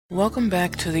Welcome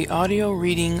back to the audio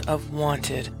reading of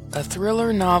Wanted, a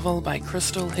thriller novel by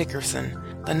Crystal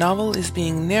Hickerson. The novel is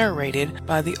being narrated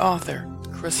by the author,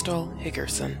 Crystal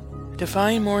Hickerson. To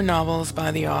find more novels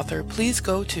by the author, please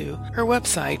go to her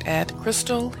website at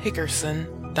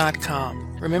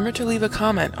crystalhickerson.com. Remember to leave a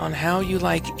comment on how you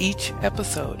like each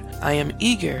episode. I am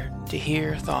eager to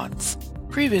hear thoughts.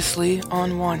 Previously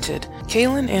on Wanted,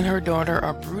 Kaylin and her daughter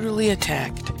are brutally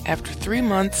attacked. After 3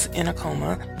 months in a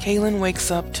coma, Kaylin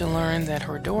wakes up to learn that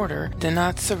her daughter did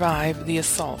not survive the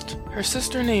assault. Her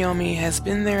sister Naomi has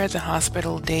been there at the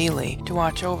hospital daily to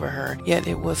watch over her, yet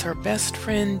it was her best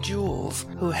friend Jules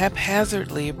who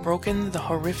haphazardly broken the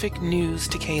horrific news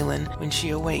to Kaylin when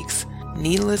she awakes.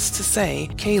 Needless to say,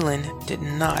 Kaylin did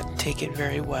not take it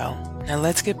very well. Now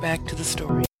let's get back to the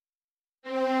story.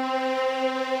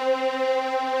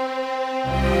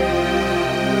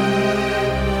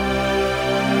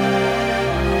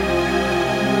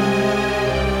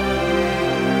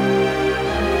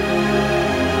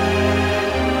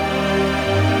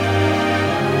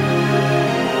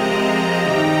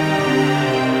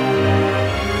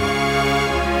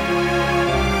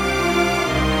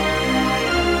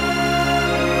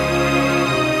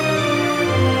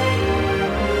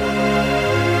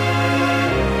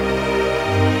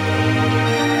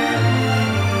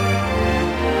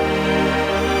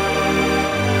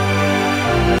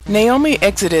 Naomi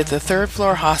exited the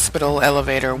third-floor hospital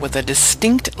elevator with a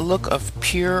distinct look of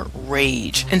pure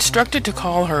rage. Instructed to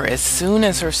call her as soon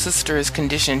as her sister's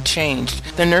condition changed,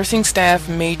 the nursing staff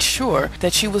made sure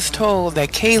that she was told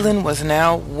that Kaylin was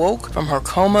now woke from her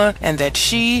coma and that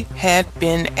she had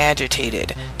been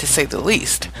agitated, to say the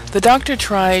least. The doctor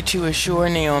tried to assure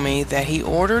Naomi that he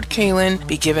ordered Kaylin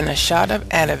be given a shot of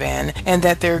Ativan and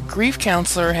that their grief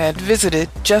counselor had visited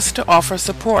just to offer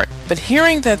support. But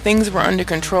hearing that things were under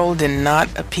control did not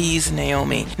appease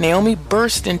Naomi. Naomi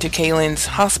burst into Kaylin's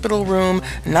hospital room,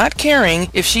 not caring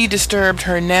if she disturbed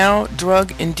her now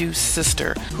drug-induced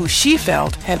sister, who she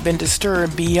felt had been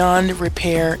disturbed beyond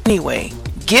repair anyway.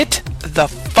 "Get the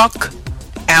fuck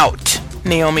out!"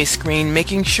 Naomi screamed,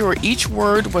 making sure each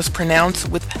word was pronounced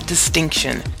with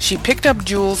distinction. She picked up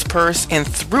Jules' purse and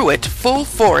threw it full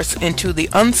force into the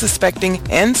unsuspecting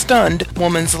and stunned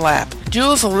woman's lap.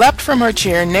 Jules leapt from her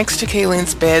chair next to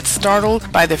Kaylin's bed,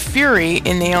 startled by the fury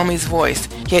in Naomi's voice.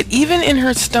 Yet even in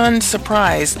her stunned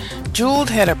surprise, Jules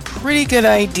had a pretty good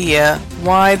idea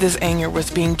why this anger was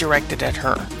being directed at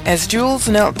her. As Jules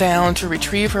knelt down to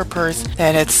retrieve her purse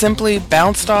that had simply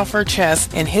bounced off her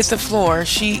chest and hit the floor,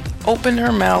 she opened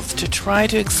her mouth to try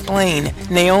to explain.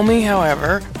 Naomi,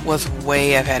 however, was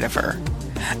way ahead of her.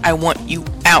 "I want you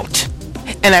out.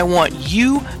 And I want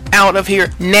you out of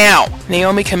here now,"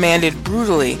 Naomi commanded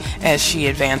brutally as she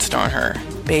advanced on her.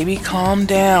 "Baby, calm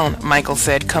down," Michael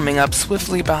said, coming up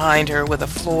swiftly behind her with a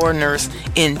floor nurse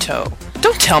in tow.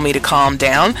 "Don't tell me to calm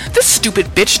down. This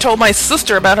stupid bitch told my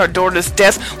sister about her daughter's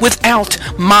death without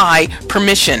my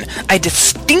permission. I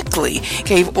distinctly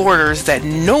gave orders that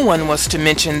no one was to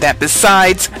mention that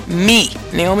besides me."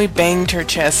 Naomi banged her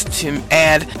chest to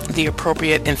add the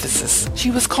appropriate emphasis. "She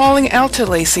was calling out to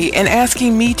Lacey and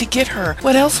asking me to get her.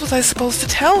 What else was I supposed to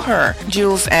tell her?"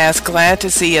 Jules asked, glad to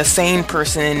see a sane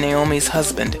person in Naomi's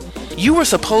husband. "You were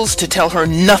supposed to tell her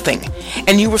nothing,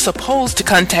 and you were supposed to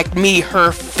contact me,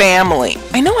 her family."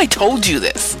 "I know I told you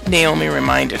this," Naomi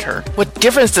reminded her. "What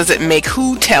difference does it make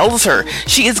who tells her?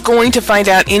 She is going to find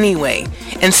out anyway.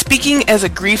 And speaking as a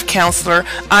grief counselor,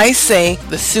 I say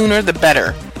the sooner the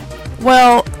better."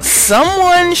 "Well,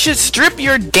 someone should strip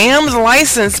your damned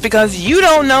license because you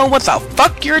don't know what the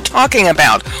fuck you're talking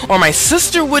about, or my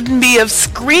sister wouldn't be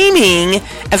screaming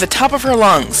at the top of her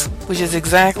lungs," which is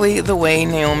exactly the way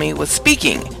Naomi was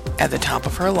speaking, at the top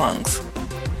of her lungs.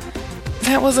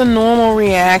 That was a normal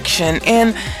reaction,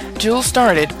 and Jules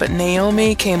started, but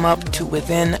Naomi came up to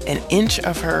within an inch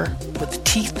of her with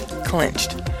teeth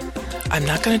clenched. "I'm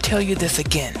not going to tell you this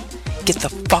again. Get the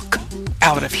fuck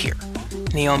out of here,"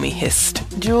 Naomi hissed.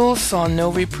 Jules saw no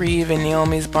reprieve in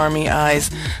Naomi's balmy eyes,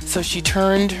 so she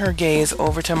turned her gaze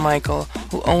over to Michael,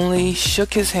 who only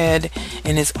shook his head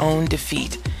in his own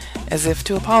defeat, as if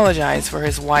to apologize for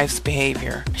his wife's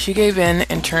behavior. She gave in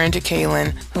and turned to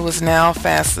Kaylin, who was now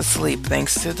fast asleep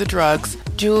thanks to the drugs.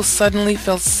 Jules suddenly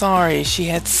felt sorry she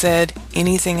had said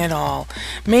anything at all.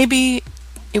 Maybe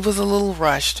it was a little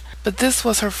rushed, but this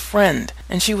was her friend,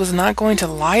 and she was not going to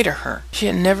lie to her. She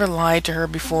had never lied to her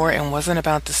before and wasn't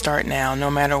about to start now, no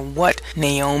matter what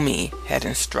Naomi had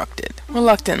instructed.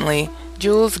 Reluctantly,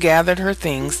 Jules gathered her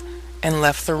things and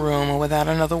left the room without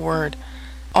another word.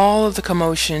 All of the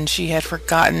commotion, she had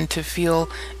forgotten to feel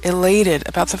elated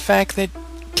about the fact that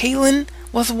Caitlin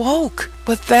was woke.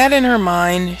 With that in her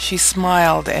mind, she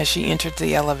smiled as she entered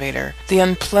the elevator, the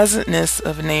unpleasantness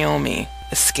of Naomi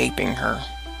escaping her.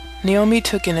 Naomi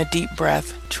took in a deep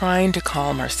breath, trying to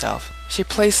calm herself. She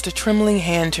placed a trembling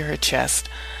hand to her chest.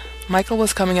 Michael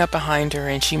was coming up behind her,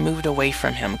 and she moved away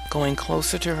from him, going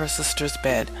closer to her sister's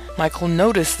bed. Michael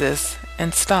noticed this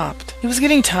and stopped. He was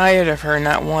getting tired of her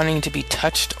not wanting to be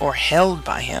touched or held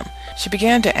by him. She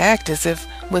began to act as if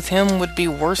with him would be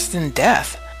worse than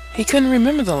death. He couldn't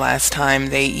remember the last time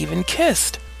they even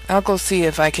kissed. "I'll go see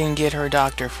if I can get her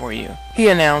doctor for you," he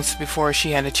announced before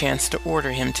she had a chance to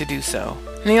order him to do so.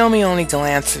 Naomi only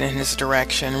glanced in his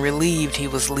direction, relieved he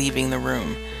was leaving the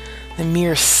room. The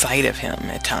mere sight of him,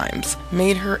 at times,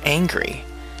 made her angry.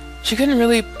 She couldn't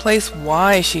really place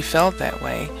why she felt that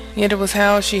way, yet it was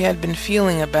how she had been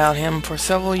feeling about him for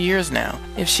several years now.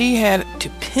 If she had to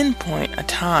pinpoint a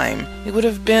time, it would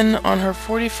have been on her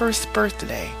 41st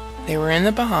birthday. They were in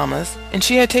the Bahamas, and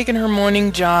she had taken her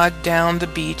morning jog down the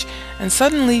beach, and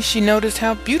suddenly she noticed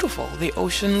how beautiful the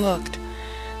ocean looked,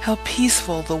 how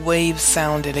peaceful the waves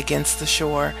sounded against the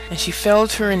shore, and she fell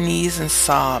to her knees and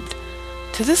sobbed.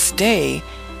 To this day,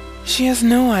 she has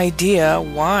no idea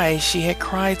why she had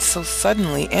cried so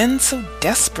suddenly and so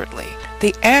desperately.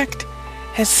 The act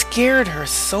had scared her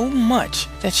so much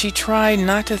that she tried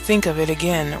not to think of it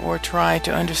again or try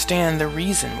to understand the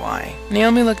reason why.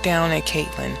 Naomi looked down at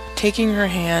Caitlin, taking her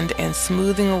hand and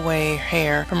smoothing away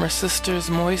hair from her sister's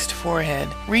moist forehead.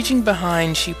 Reaching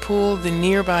behind, she pulled the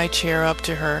nearby chair up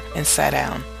to her and sat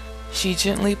down. She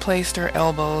gently placed her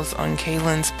elbows on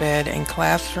Caitlin's bed and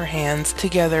clasped her hands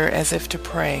together as if to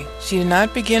pray. She did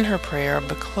not begin her prayer,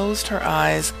 but closed her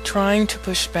eyes, trying to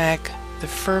push back the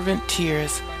fervent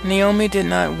tears. Naomi did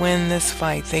not win this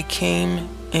fight. They came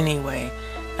anyway,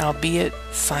 albeit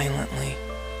silently.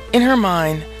 In her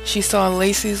mind, she saw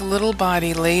Lacey's little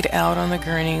body laid out on the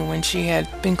gurney when she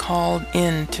had been called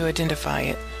in to identify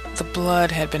it. The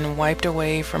blood had been wiped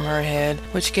away from her head,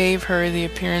 which gave her the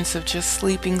appearance of just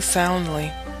sleeping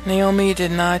soundly. Naomi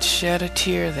did not shed a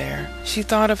tear there. She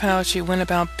thought of how she went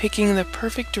about picking the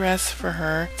perfect dress for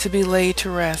her to be laid to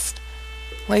rest.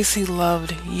 Lacey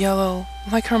loved yellow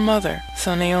like her mother,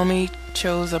 so Naomi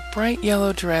chose a bright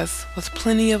yellow dress with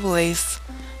plenty of lace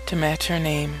to match her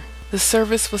name. The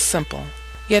service was simple,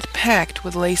 yet packed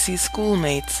with Lacey's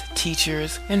schoolmates,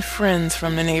 teachers, and friends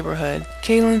from the neighborhood.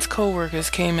 Caitlin's co-workers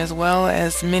came as well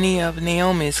as many of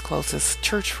Naomi's closest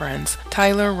church friends.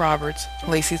 Tyler Roberts,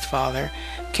 Lacey's father,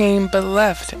 came but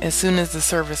left as soon as the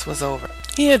service was over.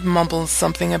 He had mumbled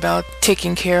something about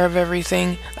taking care of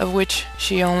everything, of which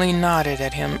she only nodded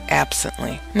at him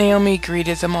absently. Naomi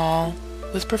greeted them all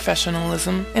with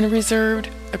professionalism and reserved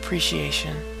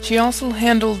appreciation. She also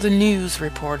handled the news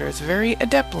reporters very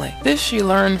adeptly. This she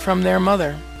learned from their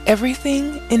mother.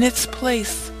 "Everything in its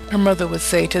place," her mother would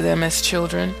say to them as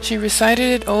children. She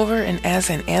recited it over and as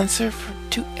an answer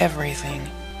to everything.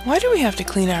 "Why do we have to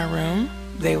clean our room?"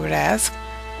 they would ask.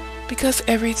 "Because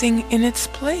everything in its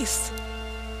place."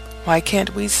 "Why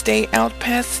can't we stay out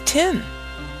past 10?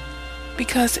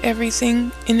 "Because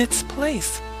everything in its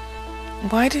place."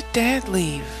 "Why did Dad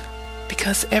leave?"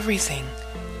 "Because everything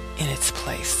in its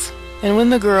place." And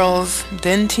when the girls,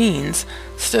 then teens,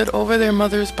 stood over their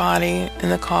mother's body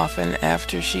in the coffin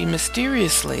after she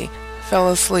mysteriously fell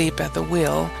asleep at the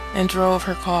wheel and drove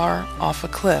her car off a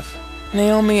cliff,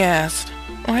 Naomi asked,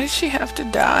 "Why did she have to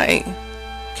die?"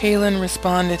 Caitlin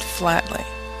responded flatly,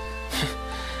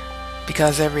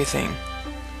 "Because everything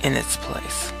in its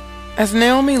place." As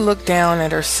Naomi looked down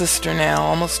at her sister now,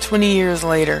 almost 20 years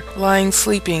later, lying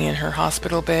sleeping in her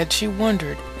hospital bed, she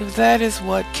wondered if that is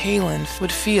what Caitlin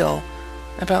would feel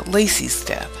about Lacey's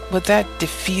death. Would that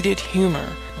defeated humor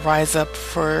rise up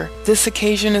for this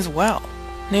occasion as well?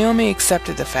 Naomi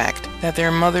accepted the fact that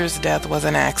their mother's death was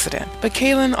an accident, but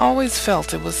Caitlin always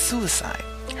felt it was suicide.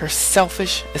 Her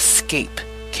selfish escape,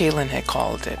 Caitlin had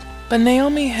called it. But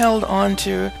Naomi held on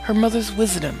to her mother's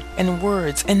wisdom and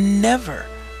words and never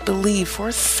believed for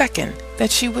a second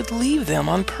that she would leave them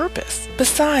on purpose.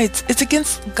 Besides, it's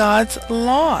against God's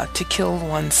law to kill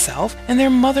oneself, and their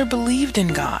mother believed in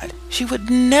God. She would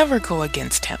never go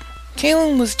against him.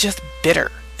 Caitlin was just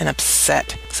bitter and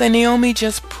upset, so Naomi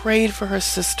just prayed for her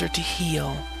sister to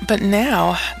heal. But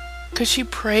now, could she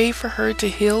pray for her to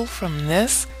heal from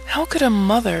this? How could a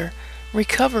mother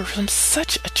recover from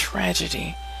such a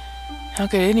tragedy? How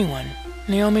could anyone?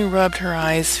 Naomi rubbed her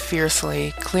eyes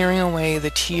fiercely, clearing away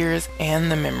the tears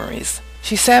and the memories.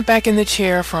 She sat back in the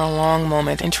chair for a long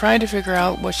moment and tried to figure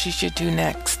out what she should do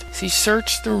next. She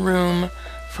searched the room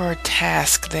for a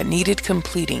task that needed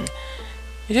completing.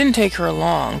 It didn't take her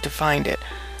long to find it.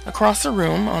 Across the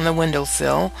room, on the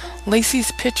windowsill,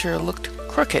 Lacey's picture looked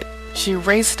crooked. She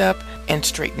raced up and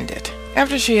straightened it.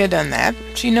 After she had done that,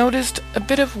 she noticed a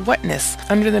bit of wetness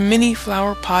under the many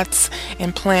flower pots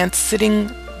and plants sitting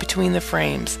between the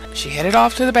frames. She headed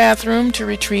off to the bathroom to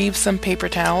retrieve some paper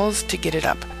towels to get it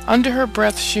up. Under her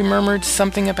breath, she murmured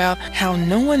something about how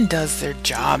no one does their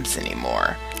jobs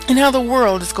anymore, and how the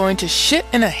world is going to shit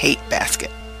in a hate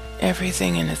basket.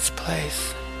 Everything in its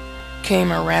place,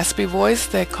 came a raspy voice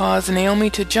that caused Naomi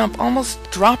to jump, almost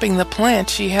dropping the plant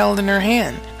she held in her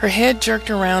hand. Her head jerked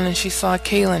around and she saw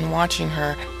Kaylin watching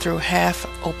her through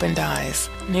half-opened eyes.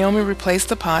 Naomi replaced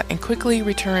the pot and quickly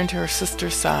returned to her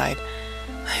sister's side.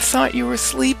 "I thought you were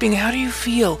sleeping. How do you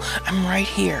feel? I'm right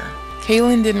here."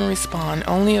 Kaylin didn't respond,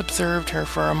 only observed her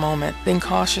for a moment, then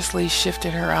cautiously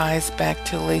shifted her eyes back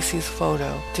to Lacey's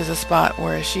photo, to the spot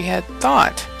where she had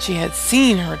thought she had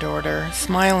seen her daughter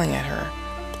smiling at her.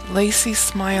 Lacey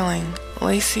smiling,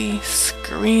 Lacey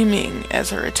screaming as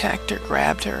her attacker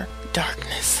grabbed her.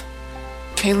 Darkness.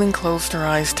 Kaylin closed her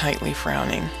eyes tightly,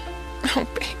 frowning. "Oh,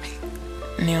 baby,"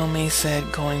 Naomi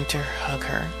said, going to hug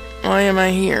her. "Why am I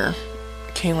here?"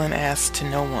 Kaylin asked to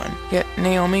no one. Yet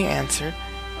Naomi answered,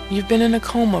 "You've been in a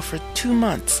coma for 2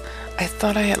 months. I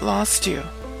thought I had lost you,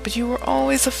 but you were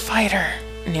always a fighter."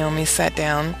 Naomi sat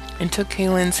down and took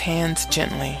Kaylin's hands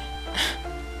gently.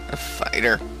 "A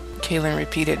fighter?" Kaylin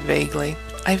repeated vaguely.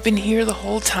 "I've been here the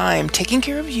whole time, taking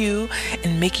care of you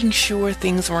and making sure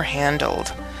things were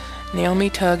handled." Naomi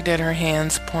tugged at her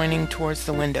hands, pointing towards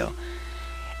the window.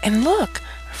 "And look,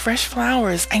 fresh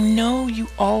flowers. I know you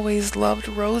always loved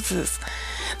roses.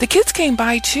 The kids came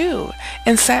by too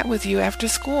and sat with you after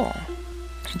school."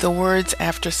 The words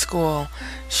 "after school"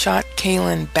 shot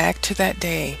Kaylin back to that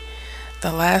day,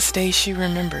 the last day she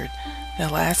remembered, the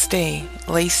last day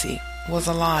Lacey was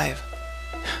alive.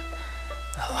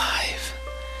 Alive.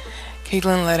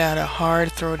 Kaylin let out a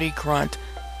hard, throaty grunt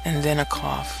and then a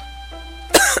cough.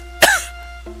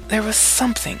 There was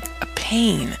something, a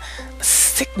pain, a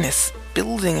sickness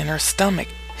building in her stomach.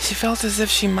 She felt as if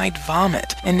she might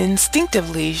vomit, and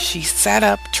instinctively she sat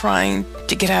up, trying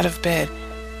to get out of bed.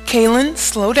 "Kaylin,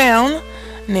 slow down,"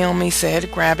 Naomi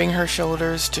said, grabbing her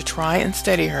shoulders to try and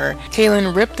steady her.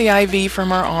 Kaylin ripped the IV from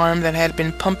her arm that had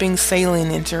been pumping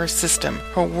saline into her system.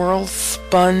 Her world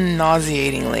spun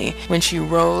nauseatingly when she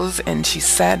rose and she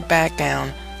sat back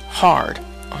down, hard,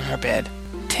 on her bed.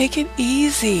 "Take it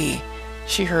easy,"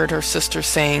 she heard her sister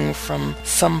saying from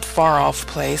some far-off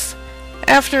place.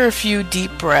 After a few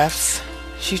deep breaths,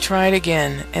 she tried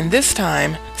again, and this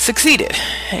time succeeded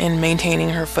in maintaining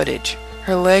her footage.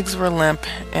 Her legs were limp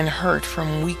and hurt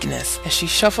from weakness as she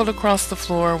shuffled across the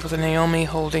floor with Naomi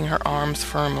holding her arms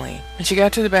firmly. When she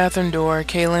got to the bathroom door,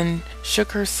 Kaylin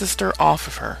shook her sister off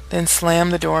of her, then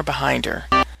slammed the door behind her.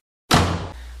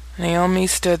 Naomi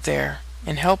stood there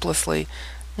and helplessly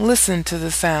listened to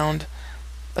the sound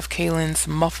of Kaylin's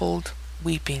muffled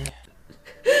weeping.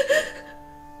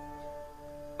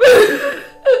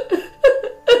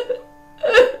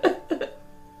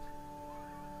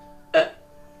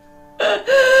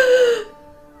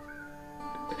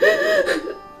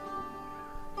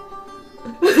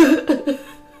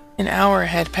 An hour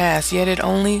had passed, yet it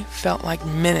only felt like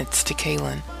minutes to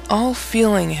Kaylin. All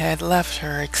feeling had left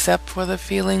her except for the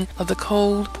feeling of the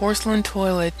cold porcelain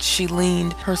toilet she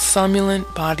leaned her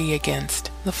somnolent body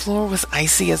against. The floor was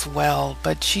icy as well,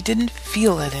 but she didn't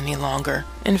feel it any longer.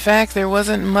 In fact, there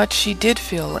wasn't much she did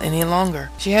feel any longer.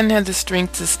 She hadn't had the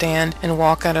strength to stand and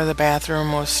walk out of the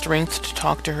bathroom or strength to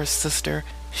talk to her sister.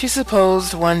 She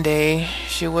supposed one day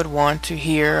she would want to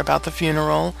hear about the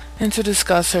funeral and to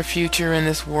discuss her future in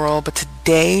this world, but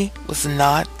today was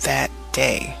not that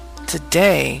day.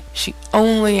 Today, she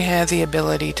only had the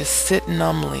ability to sit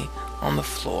numbly on the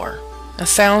floor. A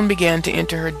sound began to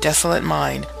enter her desolate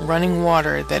mind, running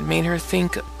water that made her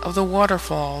think of the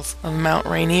waterfalls of Mount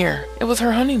Rainier. It was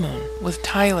her honeymoon with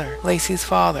Tyler, Lacey's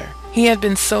father. He had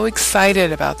been so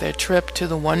excited about their trip to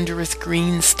the wondrous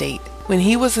Green State. When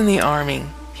he was in the Army,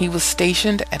 he was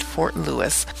stationed at Fort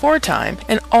Lewis for a time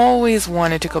and always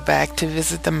wanted to go back to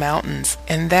visit the mountains,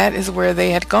 and that is where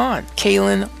they had gone.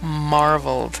 Kaylin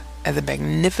marveled at the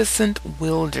magnificent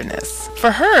wilderness. For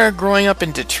her, growing up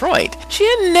in Detroit, she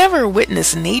had never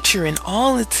witnessed nature in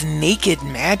all its naked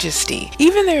majesty.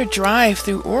 Even their drive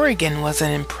through Oregon was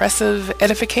an impressive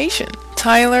edification.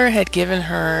 Tyler had given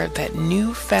her that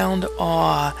newfound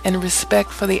awe and respect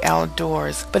for the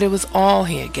outdoors, but it was all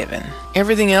he had given.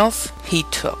 Everything else he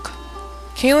took.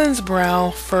 Kaylin's brow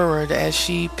furrowed as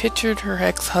she pictured her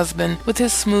ex-husband with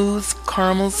his smooth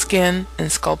caramel skin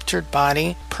and sculptured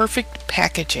body, perfect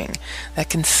packaging that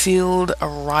concealed a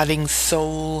rotting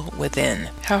soul within.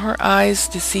 How her eyes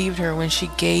deceived her when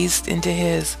she gazed into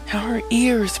his. How her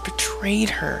ears betrayed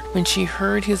her when she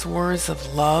heard his words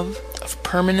of love, of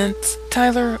permanence.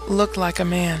 Tyler looked like a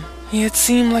man. He had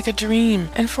seemed like a dream,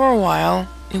 and for a while,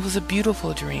 it was a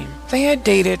beautiful dream. They had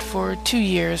dated for 2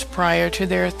 years prior to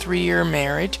their 3-year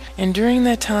marriage, and during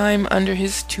that time, under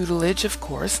his tutelage, of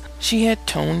course, she had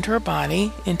toned her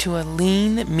body into a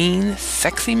lean, mean,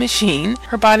 sexy machine.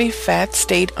 Her body fat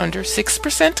stayed under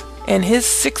 6%, and his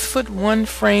 6'1"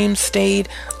 frame stayed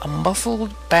a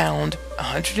muscle-bound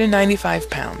 195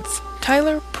 pounds.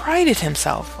 Tyler prided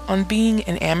himself on being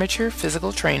an amateur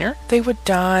physical trainer. They would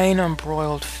dine on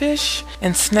broiled fish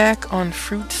and snack on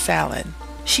fruit salad.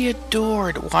 She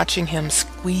adored watching him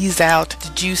squeeze out the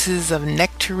juices of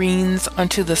nectarines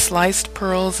onto the sliced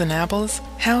pearls and apples.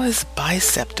 How his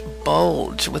bicep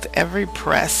bulged with every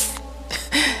press.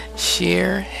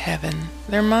 Sheer heaven.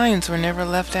 Their minds were never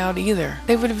left out either.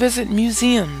 They would visit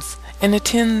museums and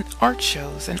attend art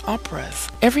shows and operas.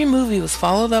 Every movie was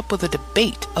followed up with a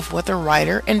debate of what the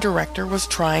writer and director was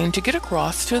trying to get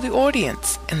across to the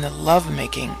audience. And the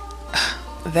lovemaking.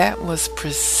 That was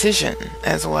precision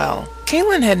as well.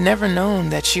 Kaylin had never known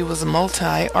that she was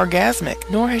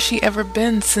multi-orgasmic, nor has she ever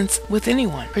been since with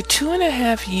anyone. For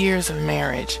 2.5 years of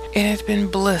marriage, it had been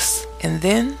bliss. And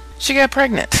then she got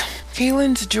pregnant.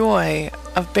 Kaylin's joy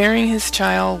of bearing his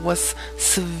child was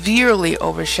severely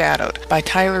overshadowed by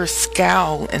Tyler's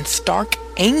scowl and stark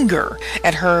anger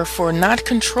at her for not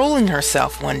controlling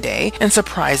herself one day and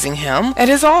surprising him at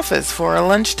his office for a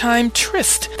lunchtime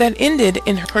tryst that ended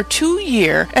in her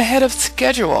 2-year ahead of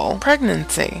schedule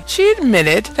pregnancy. She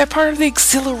admitted that part of the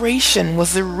exhilaration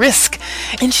was the risk,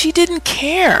 and she didn't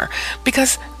care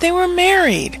because they were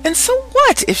married. And so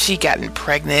what if she gotten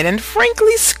pregnant? And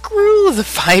frankly, screw the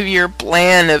 5-year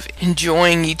plan of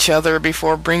enjoying each other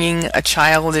before bringing a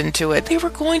child into it. They were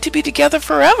going to be together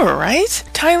forever, right?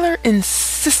 Tyler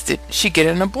insisted she get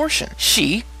an abortion.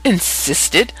 She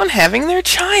insisted on having their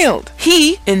child.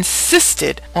 He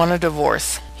insisted on a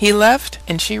divorce. He left,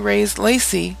 and she raised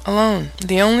Lacey alone.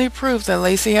 The only proof that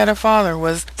Lacey had a father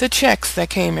was the checks that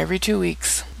came every 2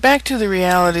 weeks. Back to the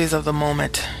realities of the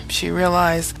moment, she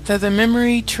realized that the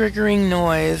memory-triggering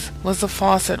noise was the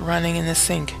faucet running in the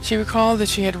sink. She recalled that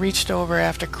she had reached over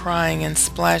after crying and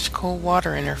splashed cold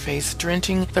water in her face,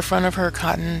 drenching the front of her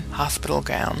cotton hospital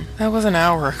gown. That was an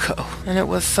hour ago, and it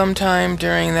was sometime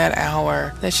during that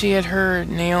hour that she had heard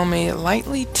Naomi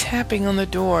lightly tapping on the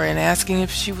door and asking if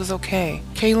she was okay.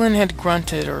 Kaylin had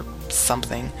grunted or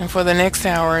something, and for the next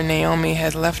hour Naomi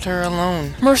had left her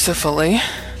alone. Mercifully,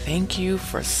 "Thank you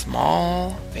for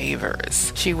small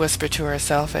favors," she whispered to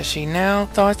herself as she now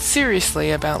thought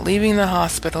seriously about leaving the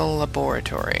hospital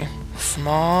laboratory.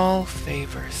 "Small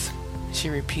favors," she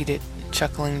repeated,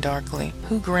 chuckling darkly.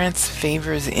 "Who grants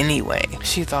favors anyway?"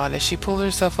 she thought as she pulled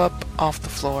herself up off the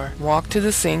floor, walked to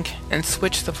the sink, and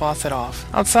switched the faucet off.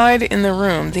 Outside in the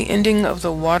room, the ending of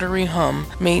the watery hum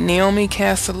made Naomi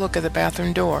cast a look at the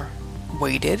bathroom door,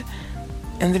 waited,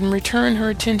 and then returned her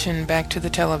attention back to the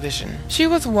television. She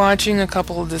was watching a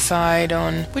couple decide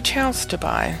on which house to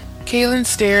buy. Kaylin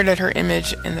stared at her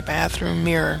image in the bathroom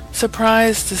mirror,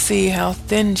 surprised to see how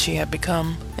thin she had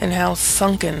become and how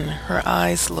sunken her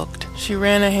eyes looked. She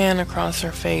ran a hand across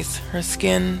her face. Her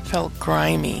skin felt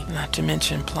grimy, not to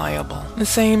mention pliable. The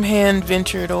same hand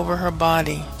ventured over her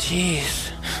body. Jeez.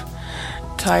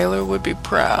 Tyler would be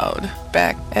proud.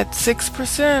 "Back at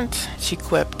 6%, she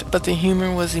quipped, but the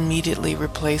humor was immediately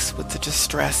replaced with the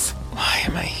distress. "Why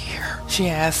am I here?" she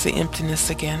asked the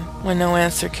emptiness again. When no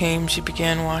answer came, she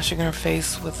began washing her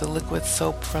face with the liquid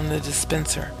soap from the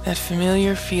dispenser. That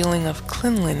familiar feeling of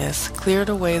cleanliness cleared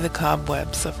away the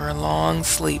cobwebs of her long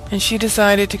sleep, and she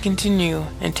decided to continue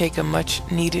and take a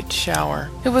much-needed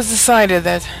shower. It was decided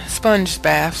that sponge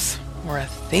baths were a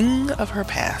thing of her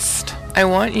past. "I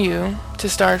want you to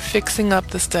start fixing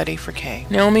up the study for Kay,"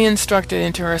 Naomi instructed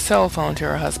into her cell phone to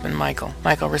her husband, Michael.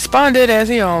 Michael responded, as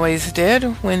he always did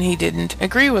when he didn't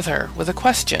agree with her, with a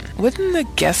question. "Wouldn't the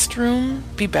guest room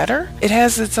be better? It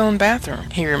has its own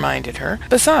bathroom," he reminded her.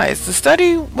 Besides, the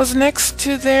study was next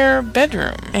to their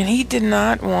bedroom, and he did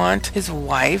not want his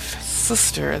wife's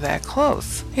sister that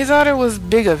close. He thought it was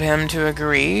big of him to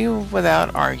agree,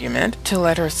 without argument, to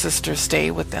let her sister stay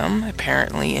with them,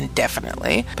 apparently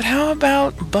indefinitely. But how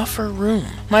about buffer room?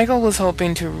 Michael was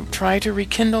hoping to try to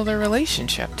rekindle their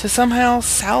relationship, to somehow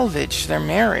salvage their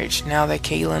marriage now that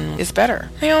Kaylin is better.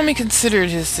 Naomi considered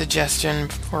his suggestion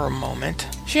for a moment.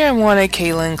 She had wanted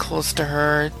Kaylin close to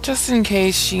her, just in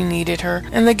case she needed her,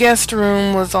 and the guest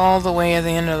room was all the way at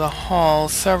the end of the hall,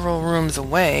 several rooms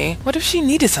away. What if she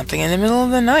needed something in the middle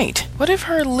of the night? What if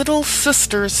her little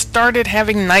sister started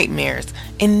having nightmares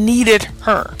and needed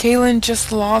her? Kaylin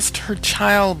just lost her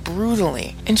child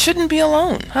brutally and shouldn't be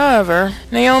alone. However,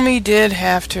 Naomi did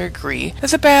have to agree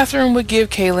that the bathroom would give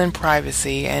Kaylin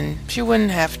privacy and she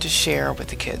wouldn't have to share with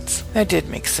the kids. That did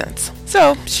make sense.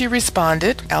 So she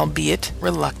responded, albeit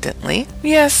reluctantly,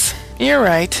 "Yes, you're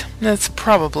right. That's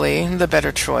probably the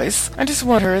better choice. I just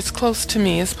want her as close to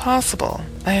me as possible."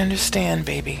 "I understand,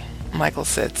 baby," Michael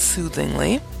said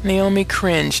soothingly. Naomi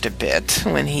cringed a bit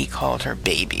when he called her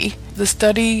baby. The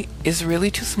study is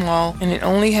really too small, and it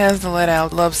only has the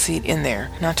let-out love seat in there,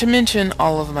 not to mention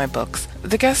all of my books.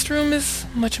 The guest room is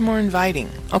much more inviting.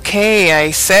 "Okay,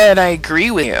 I said I agree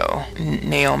with you,"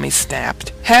 Naomi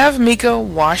snapped. "Have Mika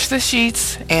wash the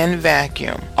sheets and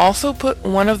vacuum. Also put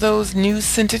one of those new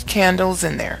scented candles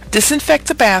in there. Disinfect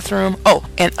the bathroom. Oh,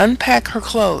 and unpack her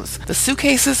clothes. The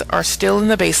suitcases are still in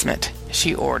the basement,"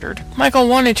 she ordered. Michael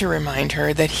wanted to remind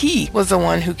her that he was the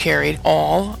one who carried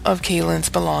all of Kaylin's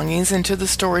belongings into the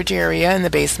storage area in the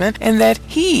basement, and that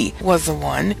he was the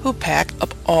one who packed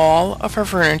up all of her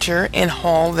furniture and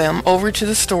hauled them over to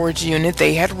the storage unit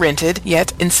they had rented.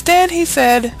 Yet instead he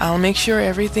said, "I'll make sure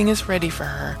everything is ready for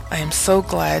her. I am so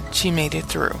glad she made it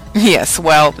through." Yes,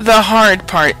 well, the hard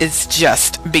part is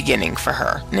just beginning for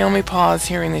her. Naomi paused,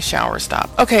 hearing the shower stop.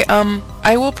 "Okay,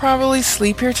 I will probably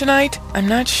sleep here tonight. I'm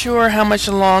not sure how much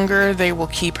longer they will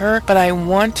keep her, but I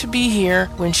want to be here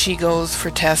when she goes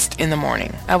for tests in the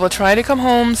morning. I will try to come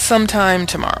home sometime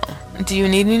tomorrow." "Do you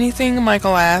need anything?"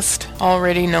 Michael asked,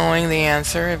 already knowing the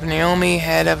answer. If Naomi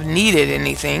had have needed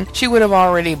anything, she would have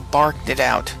already barked it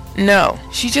out. "No,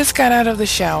 she just got out of the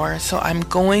shower, so I'm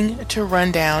going to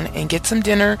run down and get some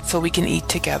dinner so we can eat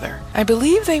together. I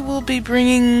believe they will be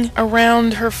bringing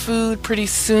around her food pretty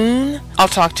soon. I'll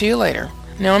talk to you later."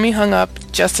 Naomi hung up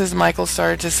just as Michael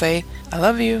started to say, "I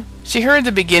love you." She heard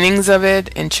the beginnings of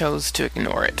it and chose to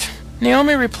ignore it.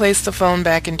 Naomi replaced the phone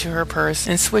back into her purse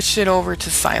and switched it over to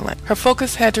silent. Her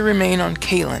focus had to remain on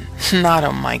Kaylin, not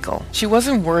on Michael. She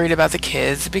wasn't worried about the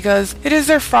kids because it is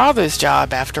their father's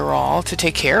job, after all, to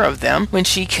take care of them when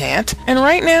she can't, and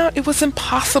right now it was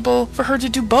impossible for her to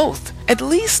do both. At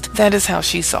least that is how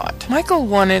she saw it. Michael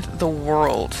wanted the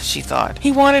world, she thought.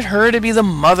 He wanted her to be the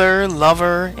mother,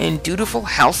 lover, and dutiful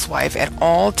housewife at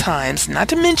all times, not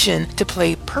to mention to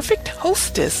play perfect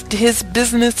hostess to his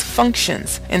business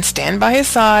functions and stand by his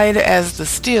side as the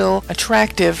still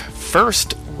attractive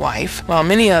first wife, while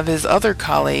many of his other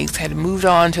colleagues had moved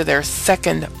on to their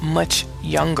second, much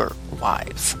younger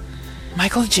wives.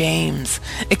 Michael James,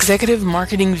 Executive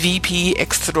Marketing VP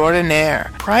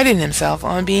Extraordinaire, prided himself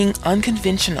on being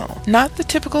unconventional, not the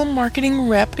typical marketing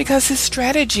rep, because his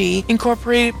strategy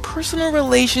incorporated personal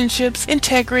relationships,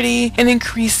 integrity, and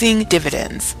increasing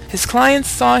dividends. His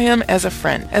clients saw him as a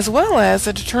friend, as well as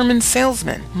a determined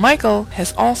salesman. Michael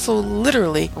has also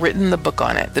literally written the book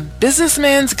on it, The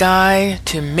Businessman's Guide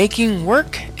to Making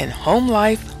Work and Home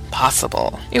Life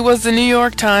Possible. It was the New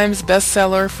York Times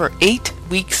bestseller for 8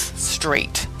 weeks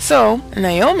straight. So,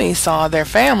 Naomi saw their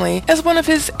family as one of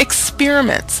his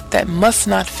experiments that must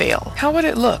not fail. How would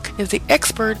it look if the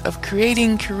expert of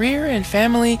creating career and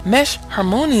family mesh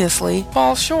harmoniously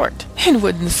falls short? It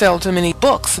wouldn't sell too many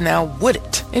books, now would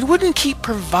it? It wouldn't keep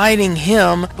providing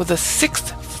him with a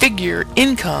six-figure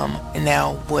income,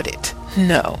 now would it?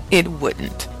 No, it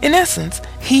wouldn't. In essence,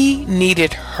 he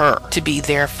needed her to be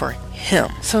there for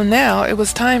him. So now it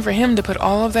was time for him to put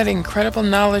all of that incredible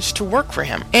knowledge to work for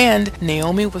him, and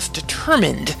Naomi was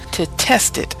determined to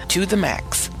test it to the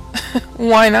max.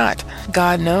 Why not?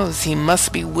 God knows he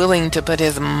must be willing to put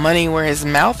his money where his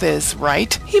mouth is,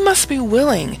 right? He must be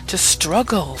willing to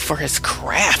struggle for his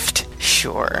craft.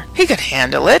 Sure, he could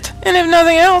handle it, and if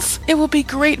nothing else, it will be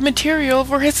great material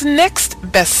for his next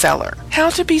bestseller.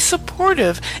 How to be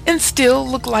supportive and still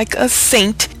look like a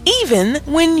saint even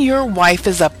when your wife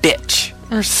is a bitch,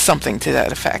 or something to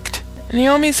that effect.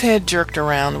 Naomi's head jerked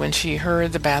around when she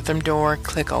heard the bathroom door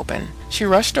click open. She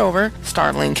rushed over,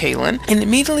 startling Kaylin, and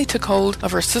immediately took hold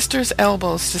of her sister's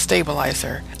elbows to stabilize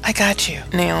her. "I got you,"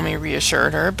 Naomi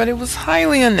reassured her, but it was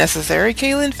highly unnecessary.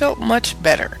 Kaylin felt much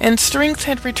better, and strength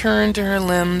had returned to her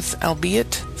limbs,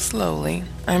 albeit slowly.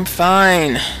 "I'm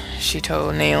fine," she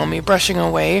told Naomi, brushing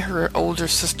away her older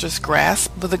sister's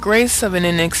grasp with the grace of an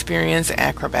inexperienced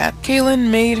acrobat. Kaylin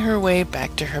made her way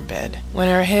back to her bed. When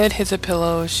her head hit the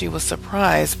pillow, she was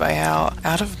surprised by how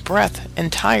out of breath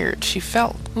and tired she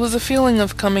felt. It was a feeling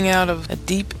of coming out of a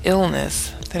deep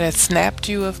illness, that had snapped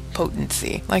you of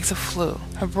potency, like the flu.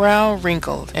 Her brow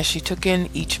wrinkled as she took in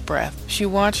each breath. She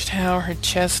watched how her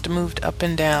chest moved up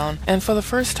and down, and for the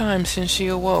first time since she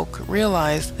awoke,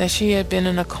 realized that she had been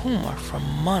in a coma for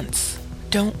months.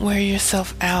 "Don't wear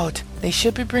yourself out. They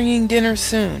should be bringing dinner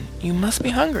soon. You must be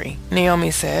hungry,"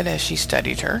 Naomi said as she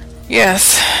studied her.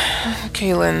 "Yes."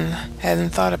 Kaylin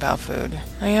hadn't thought about food.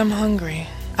 "I am hungry.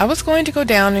 I was going to go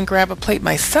down and grab a plate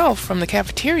myself from the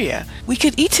cafeteria. We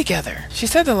could eat together." She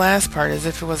said the last part as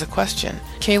if it was a question.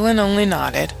 Kaylin only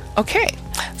nodded. "Okay,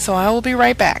 so I will be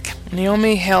right back."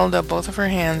 Naomi held up both of her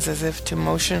hands as if to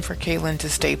motion for Kaylin to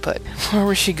stay put. Where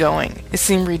was she going? It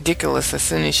seemed ridiculous as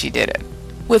soon as she did it.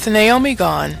 With Naomi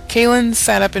gone, Kaylin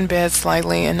sat up in bed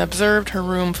slightly and observed her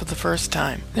room for the first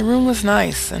time. The room was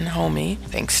nice and homey,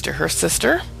 thanks to her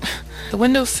sister. The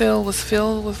windowsill was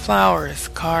filled with flowers,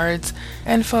 cards,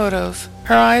 and photos.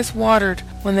 Her eyes watered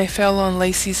when they fell on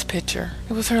Lacey's picture.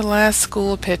 It was her last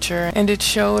school picture, and it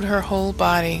showed her whole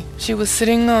body. She was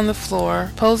sitting on the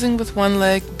floor, posing with one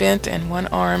leg bent and one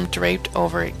arm draped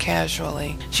over it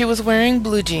casually. She was wearing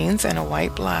blue jeans and a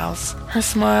white blouse. Her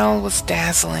smile was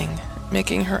dazzling,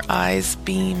 making her eyes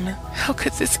beam. How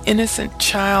could this innocent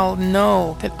child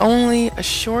know that only a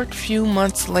short few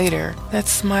months later that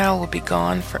smile would be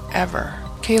gone forever?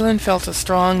 Kaylin felt a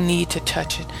strong need to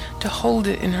touch it, to hold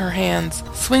it in her hands.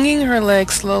 Swinging her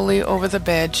legs slowly over the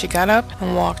bed, she got up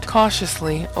and walked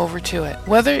cautiously over to it.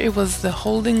 Whether it was the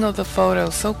holding of the photo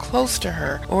so close to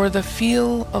her, or the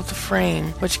feel of the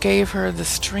frame, which gave her the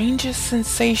strangest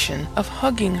sensation of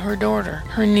hugging her daughter,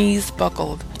 her knees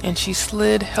buckled, and she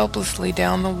slid helplessly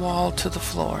down the wall to the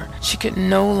floor. She could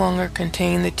no longer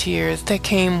contain the tears that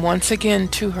came once again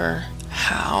to her.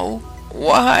 How?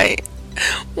 Why?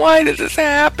 Why did this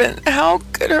happen? How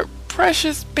could her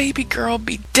precious baby girl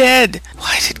be dead?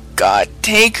 Why did God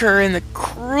take her in the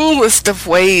cruelest of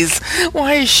ways?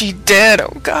 Why is she dead?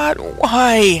 Oh God,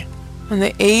 why? When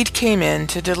the aide came in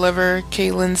to deliver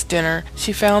Kaylin's dinner,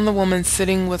 she found the woman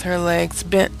sitting with her legs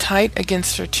bent tight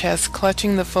against her chest,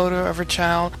 clutching the photo of her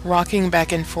child, rocking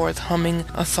back and forth, humming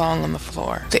a song on the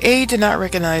floor. The aide did not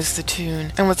recognize the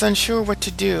tune, and was unsure what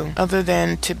to do, other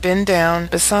than to bend down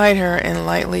beside her and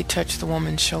lightly touch the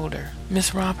woman's shoulder.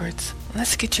 "Miss Roberts,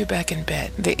 let's get you back in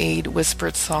bed," the aide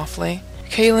whispered softly.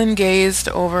 Kaylin gazed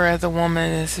over at the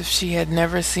woman as if she had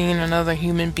never seen another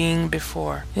human being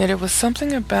before. Yet it was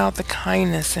something about the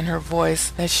kindness in her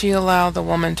voice that she allowed the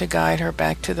woman to guide her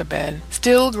back to the bed.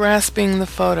 Still grasping the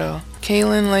photo,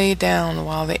 Kaylin lay down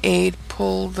while the aide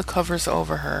pulled the covers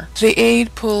over her. The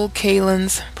aide pulled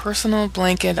Kaylin's personal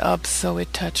blanket up so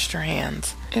it touched her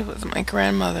hands. "It was my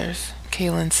grandmother's,"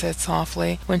 Kaylin said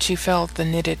softly when she felt the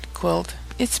knitted quilt.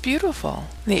 "It's beautiful,"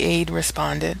 the aide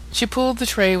responded. She pulled the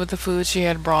tray with the food she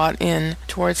had brought in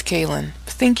towards Kaylin.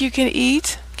 "Think you can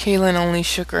eat?" Kaylin only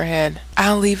shook her head.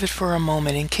 "I'll leave it for a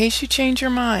moment in case you change your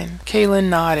mind." Kaylin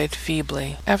nodded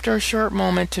feebly. After a short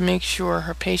moment to make sure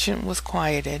her patient was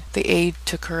quieted, the aide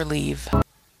took her leave.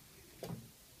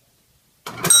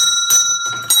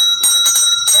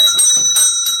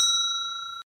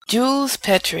 Jules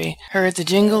Petrie heard the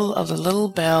jingle of the little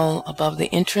bell above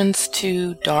the entrance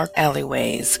to dark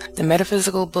alleyways, the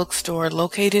metaphysical bookstore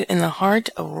located in the heart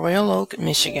of Royal Oak,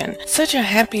 Michigan. Such a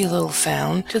happy little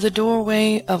sound to the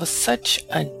doorway of such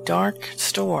a dark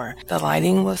store. The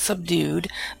lighting was subdued.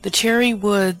 The cherry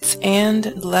woods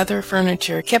and leather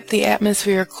furniture kept the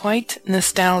atmosphere quite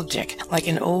nostalgic, like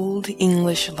an old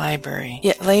English library.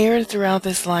 Yet layered throughout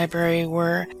this library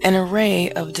were an array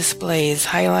of displays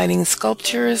highlighting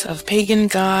sculptures of pagan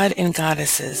god and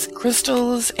goddesses,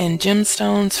 crystals and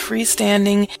gemstones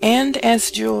freestanding and as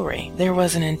jewelry. There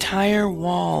was an entire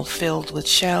wall filled with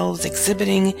shelves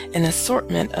exhibiting an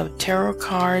assortment of tarot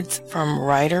cards from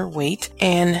Rider-Waite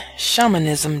and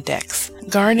shamanism decks.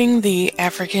 Guarding the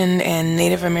African and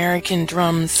Native American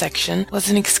drums section was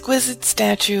an exquisite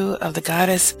statue of the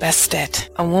goddess Bastet,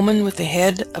 a woman with the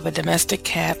head of a domestic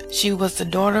cat. She was the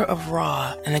daughter of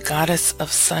Ra and the goddess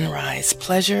of sunrise,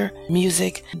 pleasure,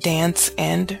 music, dance,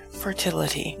 and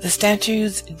fertility. The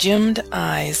statue's gemmed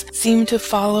eyes seemed to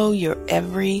follow your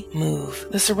every move.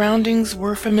 The surroundings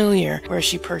were familiar where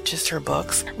she purchased her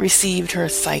books, received her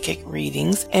psychic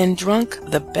readings, and drunk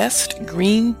the best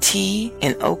green tea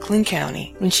in Oakland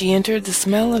County. When she entered, the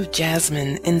smell of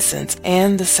jasmine incense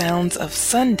and the sounds of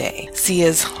Sunday,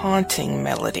 Sia's haunting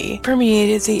melody,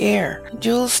 permeated the air.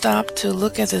 Jules stopped to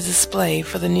look at the display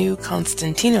for the new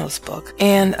Constantinos book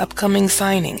and upcoming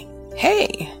signing.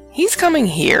 "Hey! He's coming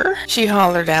here," she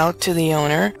hollered out to the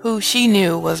owner, who she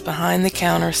knew was behind the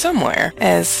counter somewhere,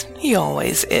 as he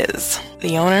always is.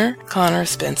 The owner, Connor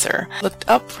Spencer, looked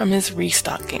up from his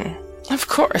restocking. "Of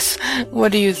course.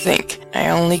 What do you think? I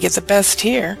only get the best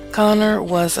here. Connor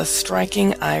was a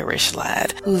striking Irish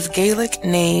lad, whose Gaelic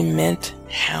name meant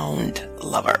hound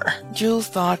lover. Jules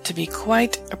thought to be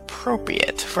quite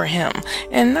appropriate for him,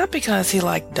 and not because he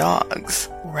liked dogs.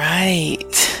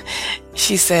 Right,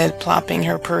 she said, plopping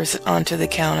her purse onto the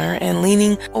counter and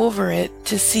leaning over it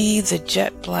to see the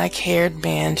jet-black-haired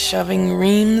man shoving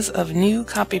reams of new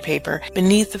copy paper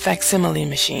beneath the facsimile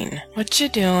machine. What you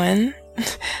doing?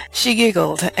 She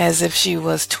giggled as if she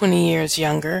was 20 years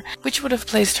younger, which would have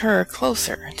placed her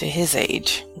closer to his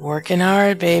age. Working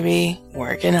hard, baby,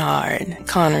 working hard,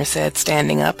 Connor said,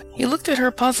 standing up. He looked at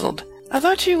her puzzled. I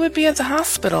thought you would be at the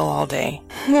hospital all day.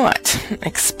 What,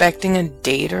 expecting a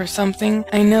date or something?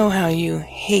 I know how you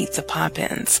hate the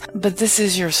pop-ins, but this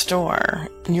is your store,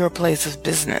 your place of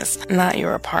business, not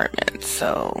your apartment,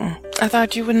 so I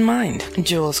thought you wouldn't mind,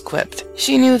 Jules quipped.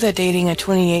 She knew that dating a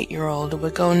 28-year-old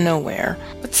would go nowhere,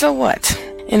 but so what?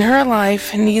 In her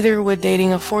life, neither would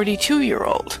dating a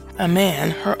 42-year-old. A man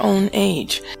her own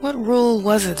age. What rule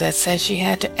was it that said she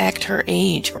had to act her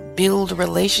age or build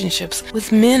relationships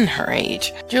with men her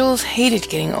age? Jules hated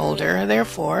getting older,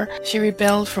 therefore she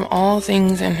rebelled from all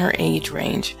things in her age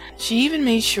range. She even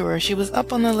made sure she was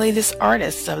up on the latest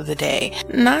artists of the day.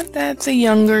 Not that the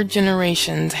younger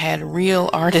generations had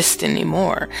real artists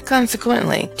anymore.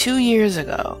 Consequently, 2 years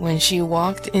ago, when she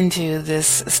walked into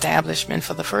this establishment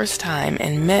for the first time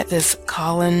and met this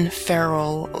Colin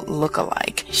Farrell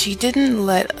look-alike, she didn't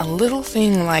let a little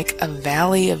thing like a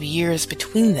valley of years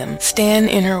between them stand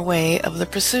in her way of the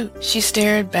pursuit. She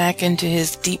stared back into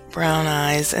his deep brown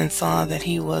eyes and saw that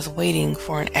he was waiting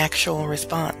for an actual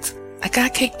response. I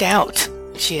got kicked out,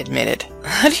 she admitted.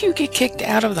 How do you get kicked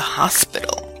out of the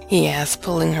hospital? He asked,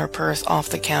 pulling her purse off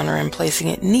the counter and placing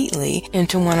it neatly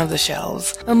into one of the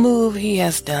shelves, a move he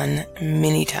has done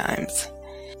many times.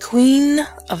 Queen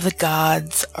of the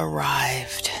gods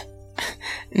arrived.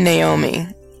 Naomi,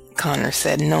 Connor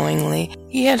said knowingly.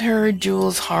 He had heard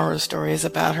Jules' horror stories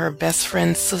about her best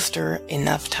friend's sister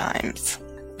enough times.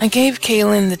 I gave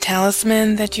Kaylin the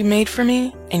talisman that you made for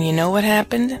me, and you know what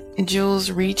happened?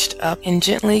 Jules reached up and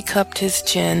gently cupped his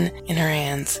chin in her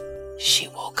hands. She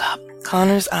woke up.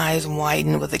 Connor's eyes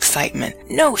widened with excitement.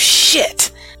 No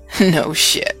shit! No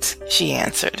shit, she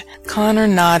answered. Connor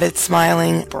nodded,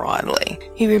 smiling broadly.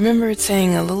 He remembered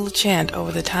saying a little chant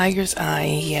over the tiger's eye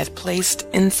he had placed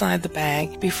inside the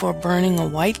bag before burning a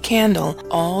white candle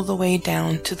all the way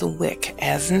down to the wick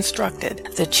as instructed.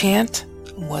 The chant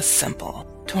was simple.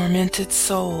 Tormented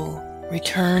soul,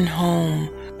 return home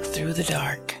through the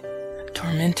dark.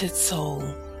 Tormented soul,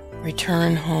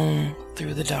 return home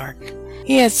through the dark.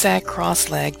 He had sat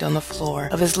cross-legged on the floor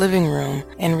of his living room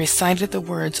and recited the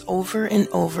words over and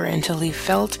over until he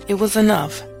felt it was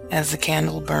enough as the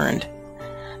candle burned.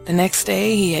 The next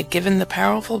day he had given the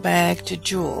powerful bag to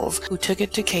Jules, who took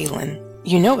it to Kaylin.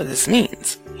 You know what this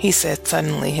means, he said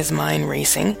suddenly, his mind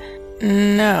racing.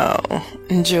 No,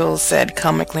 Jules said,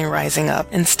 comically rising up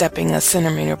and stepping a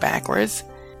centimeter backwards.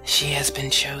 She has been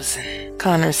chosen,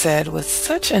 Connor said with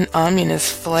such an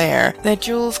ominous flair that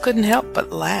Jules couldn't help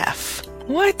but laugh.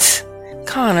 What?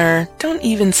 Connor, don't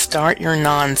even start your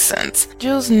nonsense.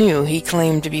 Jules knew he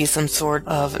claimed to be some sort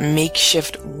of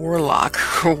makeshift warlock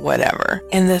or whatever,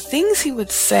 and the things he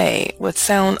would say would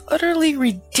sound utterly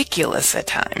ridiculous at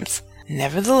times.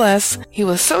 Nevertheless, he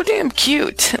was so damn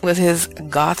cute with his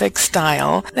gothic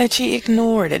style that she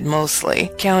ignored it mostly,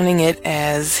 counting it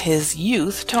as his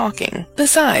youth talking.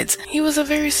 Besides, he was a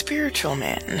very spiritual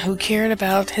man who cared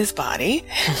about his body.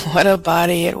 What a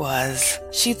body it was.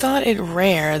 She thought it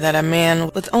rare that a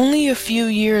man with only a few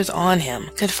years on him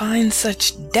could find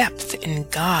such depth in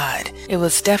God. It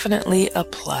was definitely a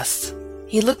plus.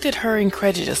 He looked at her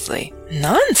incredulously.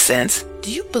 Nonsense?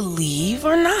 Do you believe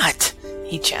or not?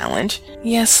 He challenged.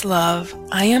 Yes, love,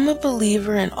 I am a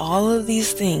believer in all of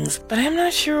these things, but I am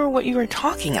not sure what you are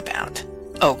talking about.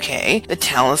 Okay, the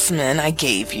talisman I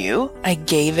gave you. I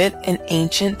gave it an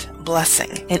ancient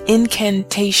blessing, an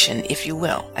incantation, if you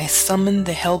will. I summoned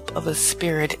the help of a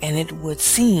spirit, and it would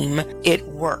seem it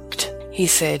worked, he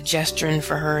said, gesturing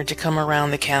for her to come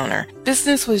around the counter.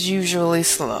 Business was usually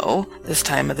slow this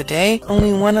time of the day,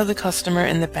 only one other customer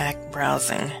in the back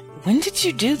browsing. When did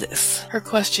you do this? Her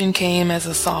question came as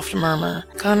a soft murmur.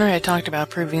 Connor had talked about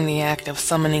proving the act of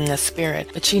summoning a spirit,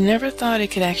 but she never thought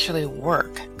it could actually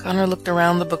work. Connor looked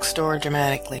around the bookstore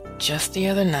dramatically. Just the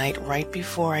other night, right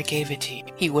before I gave it to you,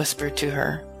 he whispered to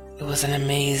her. It was an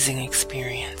amazing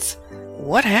experience.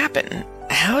 What happened?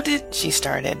 How did... she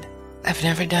started. I've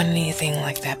never done anything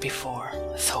like that before.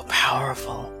 So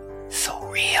powerful. So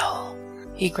real.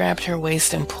 He grabbed her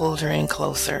waist and pulled her in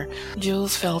closer.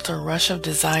 Jules felt a rush of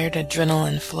desired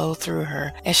adrenaline flow through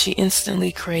her as she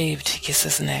instantly craved to kiss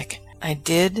his neck. I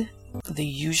did the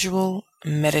usual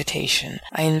meditation.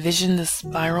 I envisioned the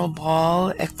spiral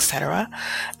ball, etc.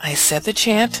 I said the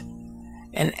chant,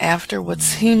 and after what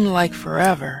seemed like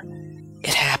forever,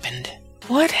 it happened.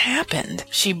 What happened?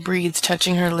 She breathed,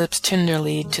 touching her lips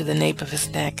tenderly to the nape of his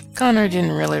neck. Connor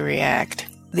didn't really react.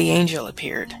 The angel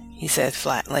appeared, he said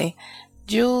flatly.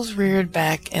 Jules reared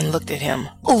back and looked at him.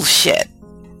 Bullshit.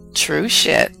 True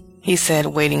shit, he said,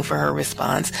 waiting for her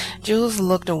response. Jules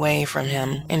looked away from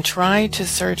him and tried to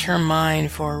search her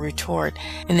mind for a retort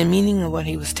in the meaning of what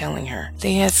he was telling her.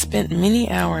 They had spent many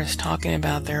hours talking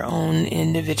about their own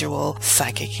individual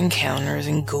psychic encounters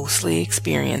and ghostly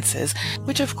experiences,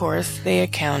 which of course they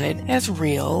accounted as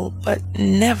real, but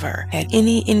never had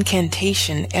any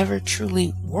incantation ever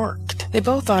truly worked. They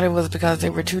both thought it was because they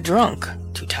were too drunk,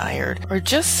 too tired, or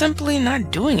just simply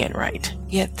not doing it right.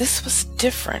 Yet this was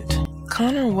different.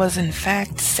 Connor was in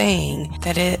fact saying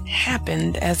that it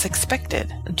happened as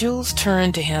expected. Jules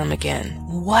turned to him again.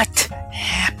 What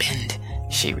happened?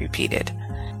 She repeated.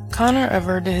 Connor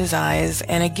averted his eyes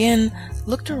and again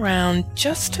looked around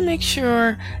just to make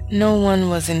sure no one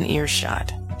was in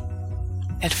earshot.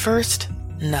 At first,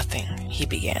 nothing, he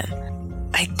began.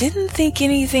 I didn't think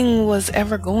anything was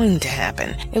ever going to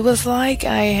happen. It was like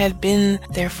I had been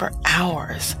there for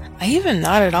hours. I even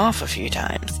nodded off a few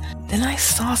times. Then I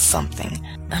saw something,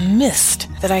 a mist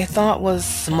that I thought was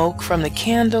smoke from the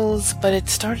candles, but it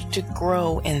started to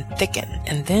grow and thicken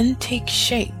and then take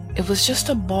shape. It was just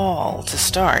a ball to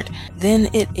start, then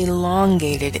it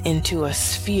elongated into a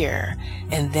sphere,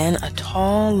 and then a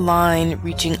tall line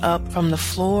reaching up from the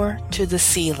floor to the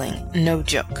ceiling. No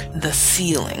joke, the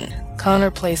ceiling.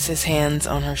 Connor placed his hands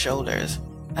on her shoulders.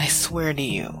 I swear to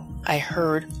you, I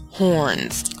heard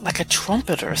horns, like a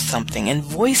trumpet or something, and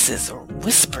voices or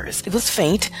whispers. It was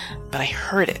faint, but I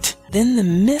heard it. Then the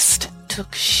mist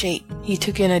took shape. He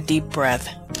took in a deep breath.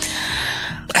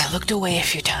 I looked away a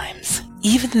few times.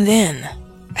 Even then,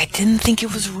 I didn't think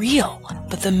it was real,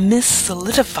 but the mist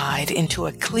solidified into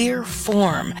a clear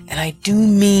form, and I do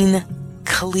mean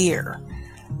clear.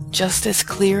 Just as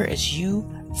clear as you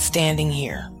standing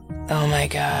here. Oh my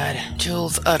God,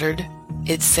 Jules uttered.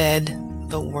 It said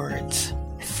the words,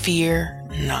 "Fear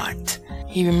not."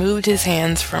 He removed his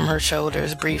hands from her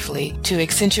shoulders briefly to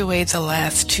accentuate the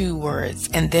last two words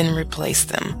and then replaced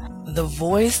them. The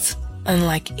voice,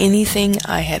 unlike anything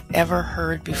I had ever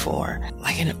heard before,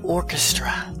 like an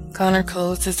orchestra. Connor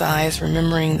closed his eyes,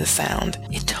 remembering the sound.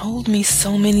 It told me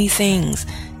so many things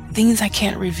I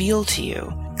can't reveal to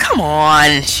you. Come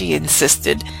on, she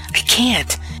insisted. I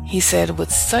can't, he said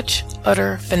with such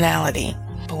utter finality.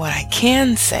 But what I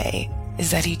can say is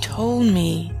that he told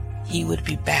me he would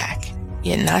be back,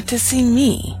 yet not to see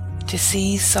me, to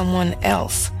see someone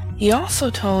else. He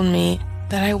also told me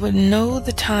that I would know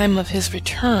the time of his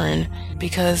return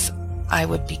because I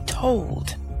would be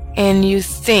told. And you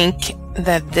think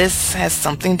that this has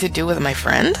something to do with my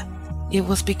friend? It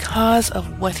was because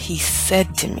of what he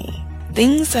said to me.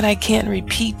 Things that I can't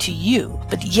repeat to you,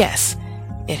 but yes,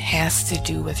 it has to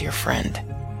do with your friend.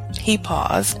 He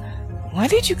paused. Why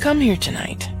did you come here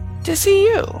tonight? To see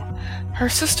you. Her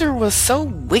sister was so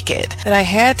wicked that I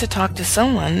had to talk to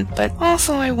someone, but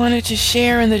also I wanted to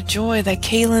share in the joy that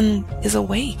Kaylin is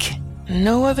awake.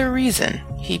 No other reason,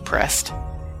 he pressed.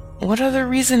 What other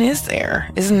reason is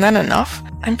there? Isn't that enough?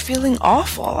 I'm feeling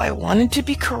awful. I wanted to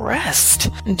be caressed,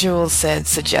 Jules said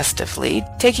suggestively.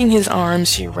 Taking his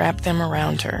arms, she wrapped them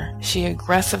around her. She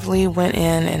aggressively went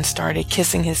in and started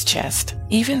kissing his chest.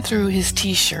 Even through his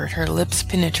t-shirt, her lips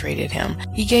penetrated him.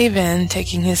 He gave in,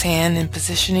 taking his hand and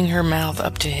positioning her mouth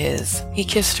up to his. He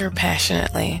kissed her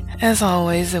passionately. As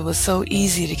always, it was so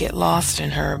easy to get lost in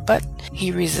her, but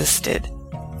he resisted.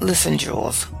 Listen,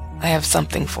 Jules, I have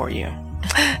something for you.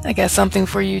 I got something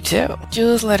for you too.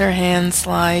 Jules let her hand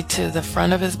slide to the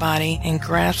front of his body and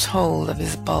grasped hold of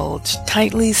his bulge,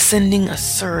 tightly sending a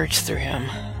surge through him.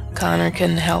 Connor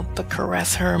couldn't help but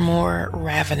caress her more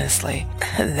ravenously.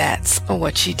 That's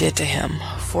what she did to him.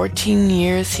 14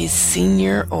 years he's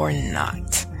senior or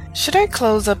not. Should I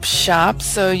close up shop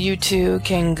so you two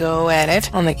can go at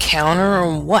it on the counter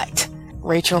or what?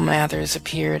 Rachel Mathers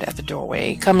appeared at the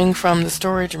doorway, coming from the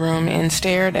storage room, and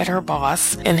stared at her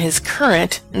boss and his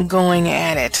current going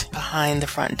at it behind the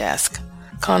front desk.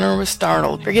 Connor was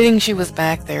startled, forgetting she was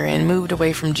back there, and moved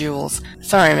away from Jules.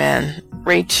 Sorry, man.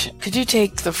 Rach, could you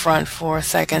take the front for a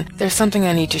second? There's something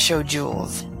I need to show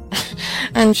Jules.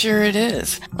 I'm sure it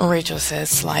is, Rachel said,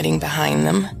 sliding behind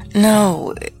them.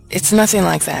 No, It's nothing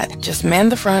like that. Just man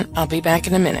the front. I'll be back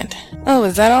in a minute." "Oh,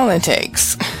 is that all it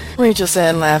takes?" Rachel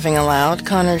said, laughing aloud.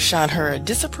 Connor shot her a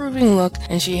disapproving look,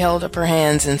 and she held up her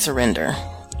hands in surrender.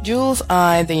 Jules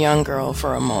eyed the young girl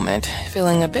for a moment,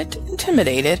 feeling a bit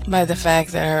intimidated by the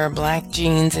fact that her black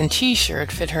jeans and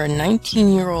t-shirt fit her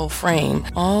 19-year-old frame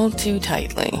all too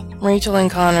tightly. Rachel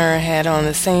and Connor had on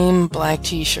the same black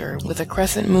t-shirt with a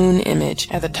crescent moon image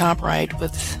at the top right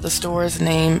with the store's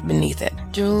name beneath it.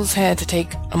 Jules had to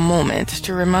take a moment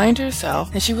to remind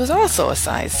herself that she was also a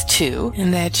size 2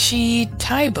 and that she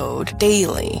Tae-bowed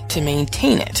daily to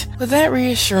maintain it. With that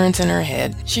reassurance in her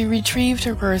head, she retrieved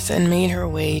her purse and made her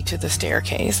way to the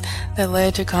staircase that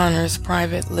led to Connor's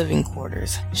private living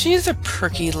quarters. "She's a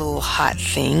perky little hot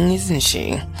thing, isn't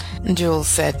she?" Jules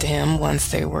said to him once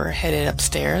they were headed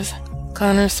upstairs.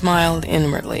 Connor smiled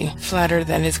inwardly, flattered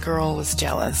that his girl was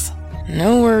jealous.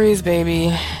 "No worries,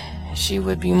 baby. She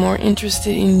would be more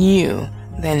interested in you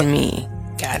than me.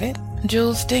 Got it?"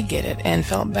 Jules did get it and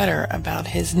felt better about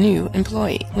his new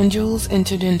employee. When Jules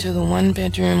entered into the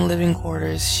one-bedroom living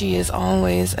quarters, she is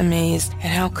always amazed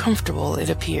at how comfortable it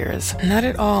appears. Not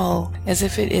at all as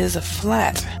if it is a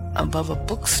flat above a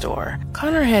bookstore.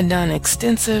 Connor had done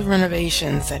extensive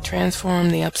renovations that transformed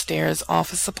the upstairs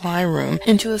office supply room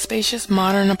into a spacious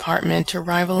modern apartment to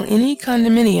rival any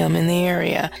condominium in the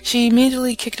area. She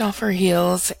immediately kicked off her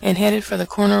heels and headed for the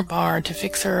corner bar to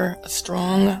fix her a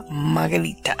strong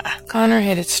margarita. Connor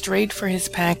headed straight for his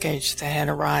package that had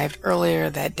arrived earlier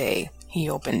that day. He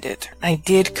opened it. "I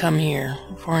did come here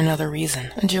for another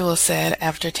reason," Jules said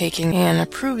after taking an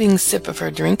approving sip of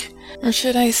her drink. "Or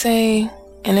should I say,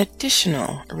 an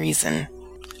additional reason."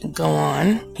 "Go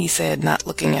on," he said, not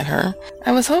looking at her.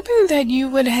 "I was hoping that you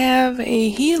would have a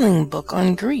healing book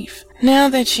on grief. Now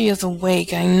that she is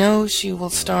awake, I know she will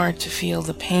start to feel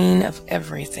the pain of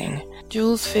everything."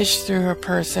 Jules fished through her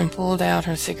purse and pulled out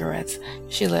her cigarettes.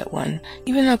 She lit one.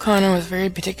 Even though Connor was very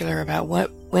particular about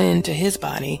what went into his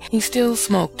body, he still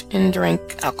smoked and drank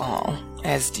alcohol,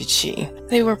 as did she.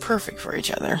 They were perfect for each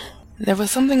other. "There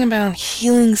was something about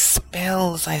healing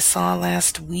spells I saw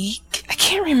last week. I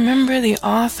can't remember the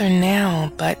author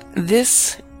now, but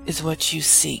this is what you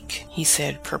seek," he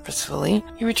said purposefully.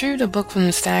 He retrieved a book from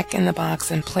the stack in the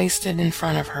box and placed it in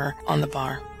front of her on the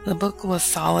bar. The book was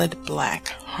solid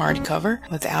black, hardcover,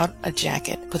 without a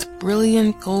jacket, with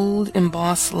brilliant gold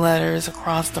embossed letters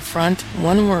across the front.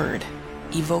 One word: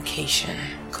 evocation.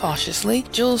 Cautiously,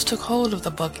 Jules took hold of the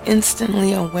book,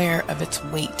 instantly aware of its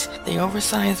weight. The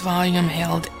oversized volume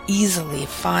held easily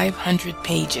 500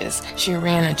 pages. She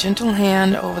ran a gentle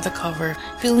hand over the cover,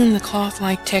 feeling the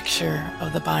cloth-like texture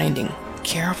of the binding.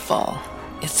 "Careful.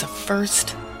 It's a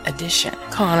first edition,"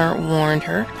 Connor warned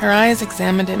her. Her eyes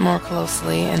examined it more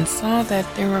closely and saw that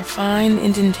there were fine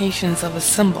indentations of a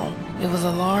symbol. It was a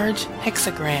large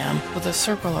hexagram with a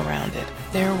circle around it.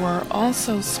 There were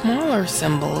also smaller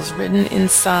symbols written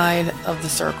inside of the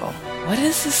circle. "What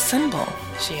is this symbol?"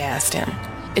 she asked him.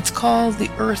 "It's called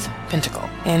the Earth Pentacle,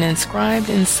 and inscribed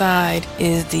inside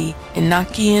is the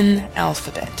Enochian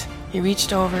alphabet." He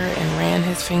reached over and ran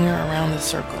his finger around the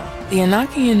circle. The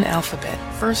Enochian alphabet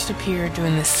first appeared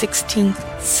during the 16th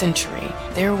century.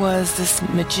 There was this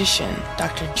magician,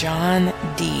 Dr. John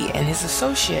Dee, and his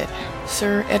associate,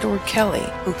 Sir Edward Kelly,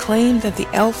 who claimed that the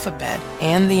alphabet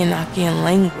and the Enochian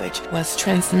language was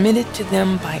transmitted to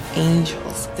them by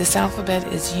angels. This alphabet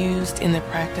is used in the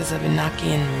practice of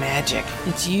Enochian magic.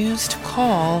 It's used to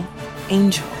call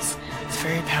angels. It's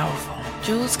very powerful.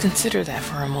 Jules considered that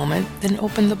for a moment, then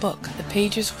opened the book. The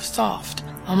pages were soft,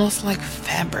 almost like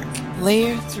fabric.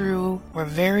 Layered through were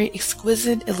very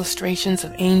exquisite illustrations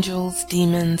of angels,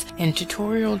 demons, and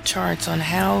tutorial charts on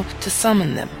how to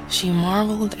summon them. She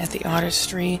marveled at the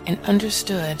artistry and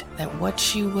understood that what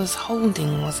she was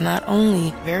holding was not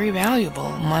only very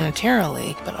valuable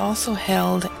monetarily, but also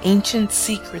held ancient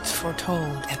secrets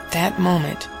foretold. At that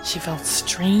moment, she felt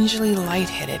strangely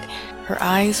lightheaded. Her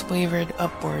eyes wavered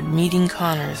upward, meeting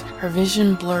Connor's. Her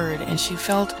vision blurred, and she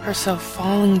felt herself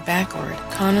falling backward.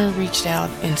 Connor reached out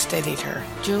and steadied her.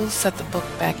 Jules set the book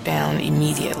back down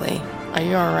immediately. "Are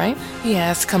you all right?" he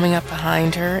asked, coming up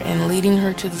behind her and leading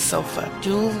her to the sofa.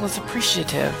 Jules was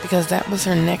appreciative because that was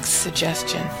her next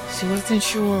suggestion. She wasn't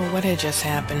sure what had just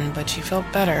happened, but she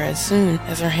felt better as soon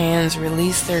as her hands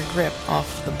released their grip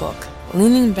off the book.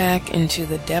 Leaning back into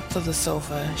the depth of the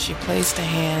sofa, she placed a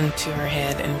hand to her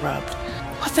head and rubbed.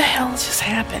 "What the hell just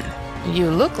happened?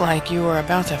 You look like you were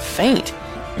about to faint.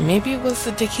 Maybe it was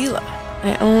the tequila."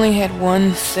 "I only had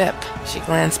one sip." She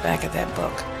glanced back at that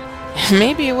book.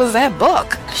 "Maybe it was that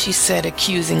book," she said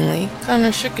accusingly.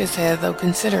 Connor shook his head, though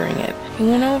considering it. He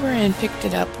went over and picked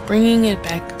it up, bringing it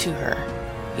back to her.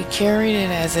 He carried it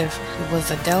as if it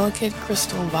was a delicate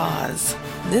crystal vase.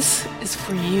 "This is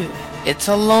for you. It's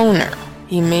a loaner."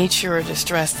 He made sure to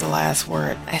stress the last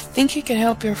word. "I think it could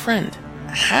help your friend."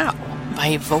 "How? By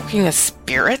evoking a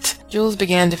spirit?" Jules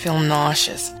began to feel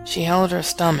nauseous. She held her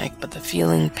stomach, but the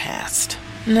feeling passed.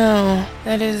 "No,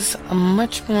 that is a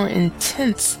much more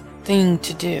intense thing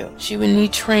to do. She would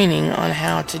need training on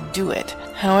how to do it.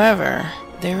 However,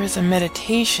 there is a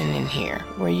meditation in here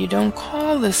where you don't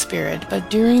call the spirit, but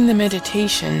during the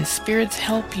meditation, spirits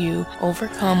help you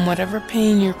overcome whatever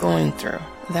pain you're going through."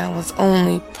 That was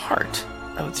only part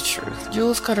of the truth.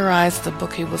 Jules cut her eyes at the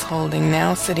book he was holding,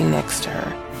 now sitting next to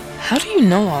her. "How do you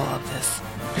know all of this?"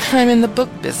 "I'm in the book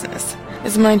business.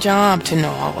 It's my job to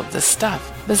know all of this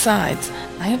stuff. Besides,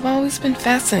 I have always been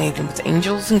fascinated with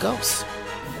angels and ghosts."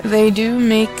 "They do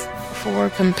make for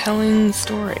compelling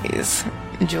stories,"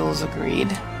 Jules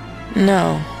agreed.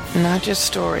 "No, not just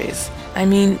stories. I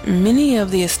mean, many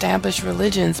of the established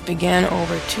religions began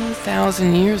over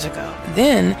 2,000 years ago.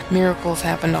 Then, miracles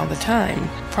happened all the time.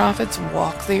 Prophets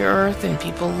walked the earth and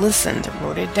people listened,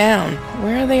 wrote it down.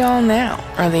 Where are they all now?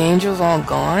 Are the angels all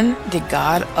gone? Did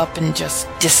God up and just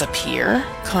disappear?"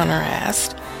 Connor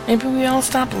asked. "Maybe we all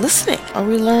stopped listening, or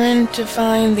we learned to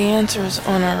find the answers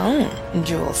on our own,"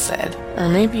 Jules said. "Or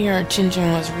maybe our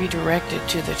attention was redirected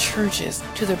to the churches,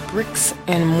 to the bricks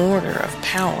and mortar of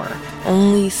power.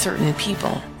 Only certain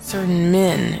people, certain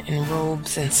men in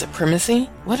robes and supremacy?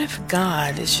 What if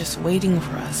God is just waiting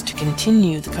for us to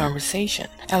continue the conversation,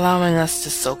 allowing us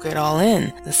to soak it all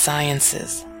in, the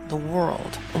sciences, the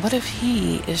world? What if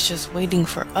He is just waiting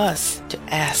for us to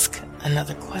ask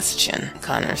another question?"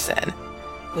 Connor said.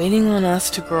 "Waiting on us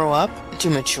to grow up, to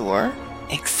mature?"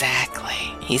 "Exactly,"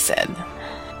 he said.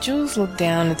 Jules looked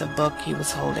down at the book he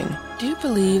was holding. "Do you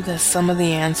believe that some of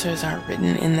the answers are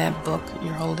written in that book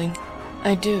you're holding?"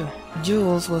 "I do."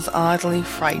 Jules was oddly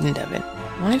frightened of it.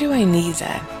 "Why do I need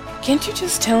that? Can't you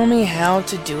just tell me how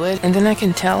to do it, and then I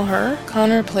can tell her?"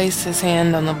 Connor placed his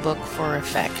hand on the book for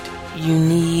effect. "You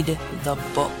need the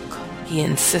book," he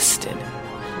insisted.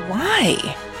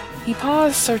 "Why?" He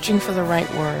paused, searching for the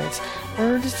right words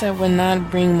that would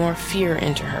not bring more fear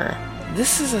into her.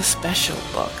 "This is a special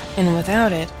book, and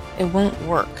without it, it won't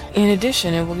work. In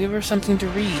addition, it will give her something to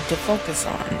read, to focus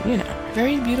on,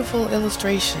 Very beautiful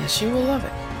illustrations. She will love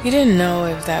it." He didn't know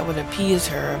if that would appease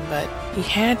her, but he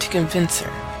had to convince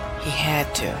her. He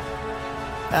had to.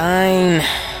 "Fine.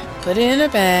 Put it in a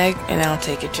bag, and I'll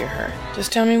take it to her.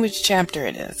 Just tell me which chapter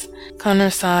it is." Connor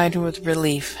sighed with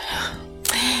relief.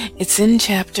 "It's in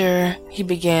chapter," he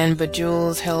began, but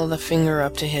Jules held a finger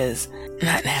up to his.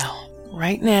 "Not now.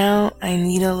 Right now, I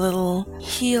need a little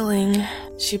healing."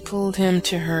 She pulled him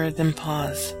to her, then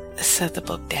paused. "Set the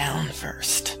book down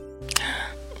first."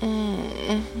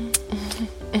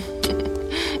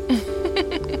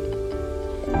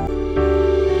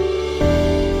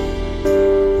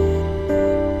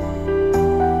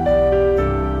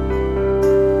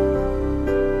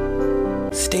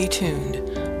 Stay tuned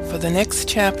for the next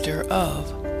chapter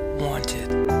of Wanted.